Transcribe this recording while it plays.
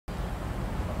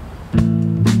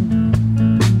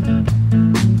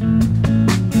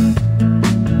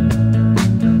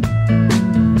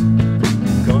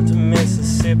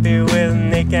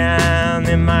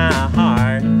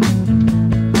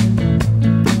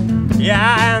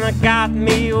Yeah, and I got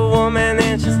me a woman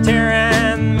and she's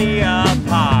tearing me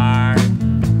apart.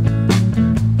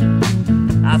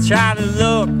 I try to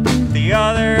look the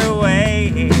other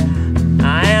way,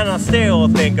 and I still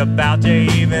think about you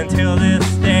even till this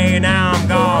day. Now I'm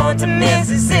going to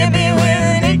Mississippi with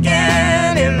an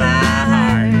aching in my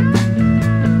heart.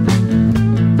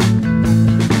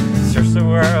 Search the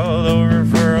world over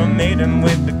for a maiden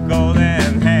with the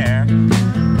golden hair.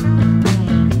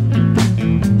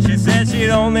 She said she'd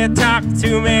only talk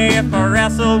to me if I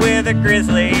wrestled with a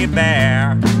grizzly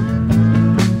bear.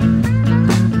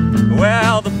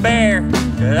 Well, the bear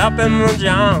got up in the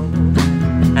jungle,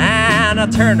 and I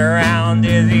turned around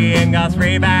dizzy and got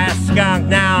sprayed by a skunk.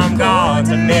 Now I'm going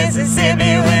to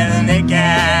Mississippi with an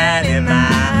aching in my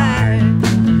heart.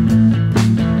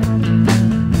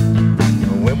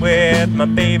 I went with my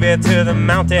baby to the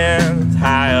mountains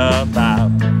high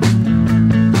above,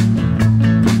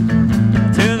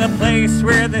 to the place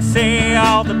where they say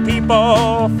all the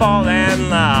people fall in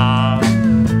love.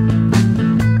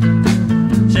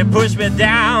 She pushed me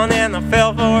down and I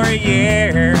fell for a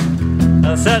year.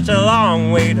 Such a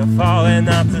long way to fall and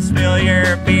not to spill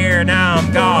your beer. Now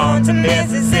I'm going to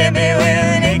Mississippi with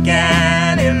an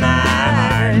aching in my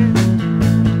heart.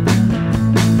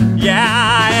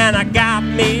 Yeah, and I got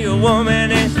me a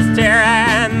woman and she's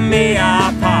tearing me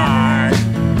apart.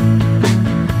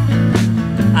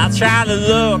 I try to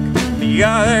look the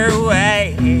other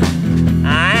way,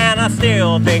 and I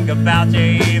still think about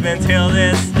you even till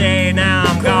this day. Now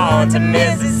I'm going to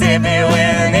Mississippi with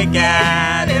an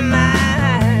aching in my heart.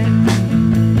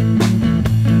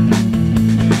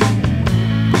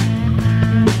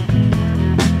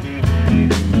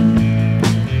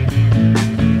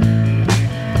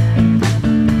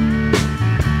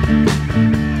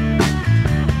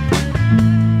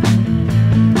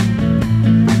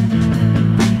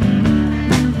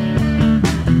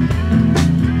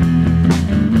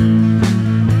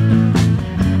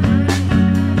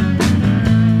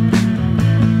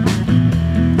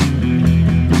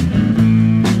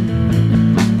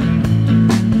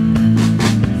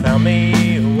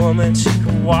 She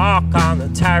could walk on the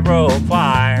tightrope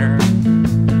wire.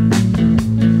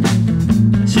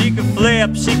 She could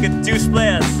flip, she could do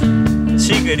splits,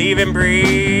 she could even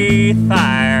breathe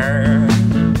fire.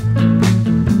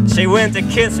 She went to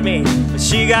kiss me, but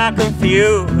she got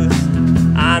confused.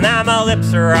 Now my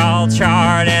lips are all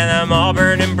charred and I'm all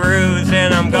burned and bruised,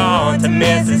 and I'm going to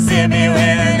Mississippi with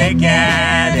an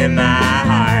aching in my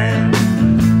heart.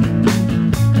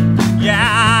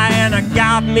 Yeah, and I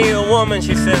got me a woman,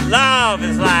 she said love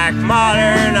is like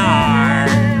modern art.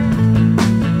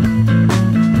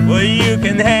 Well, you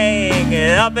can hang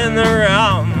it up in the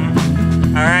room,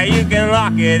 or you can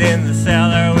lock it in the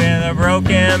cellar with a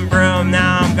broken broom.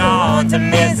 Now I'm going to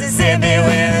Mississippi with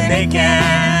an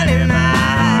aching in my heart.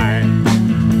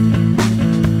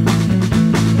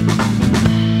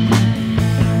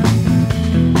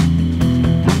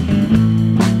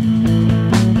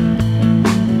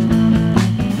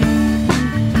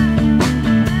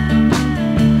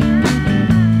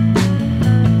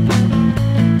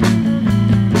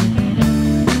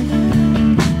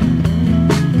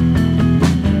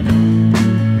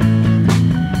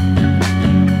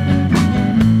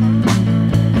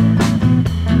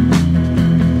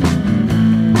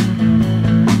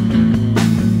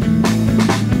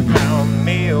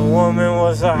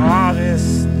 Was the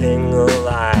hardest thing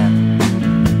alive,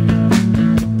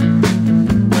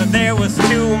 but there was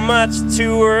too much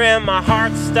to her and my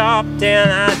heart stopped and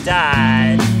I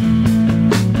died.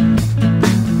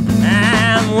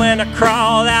 And when I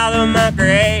crawled out of my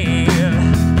grave,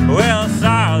 well, I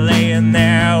saw her laying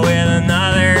there with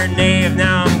another knave.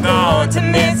 Now I'm going to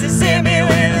Mississippi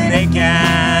with an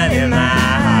aching in my heart.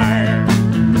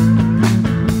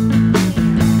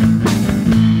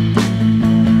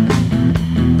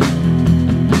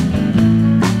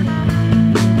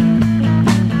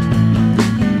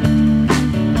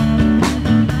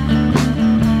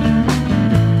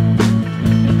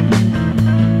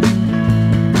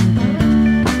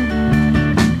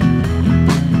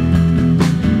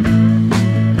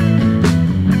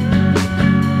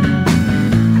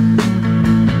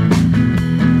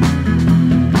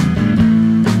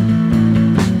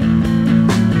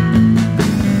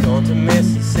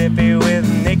 With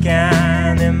an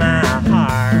aching in my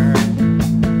heart.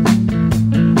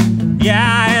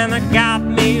 Yeah, and I got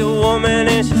me a woman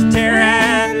and she's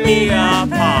tearing me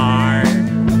apart.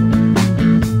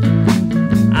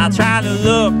 I try to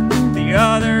look the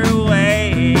other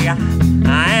way,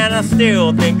 and I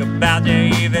still think about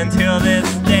you even till this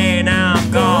day. Now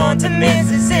I'm going to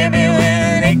Mississippi with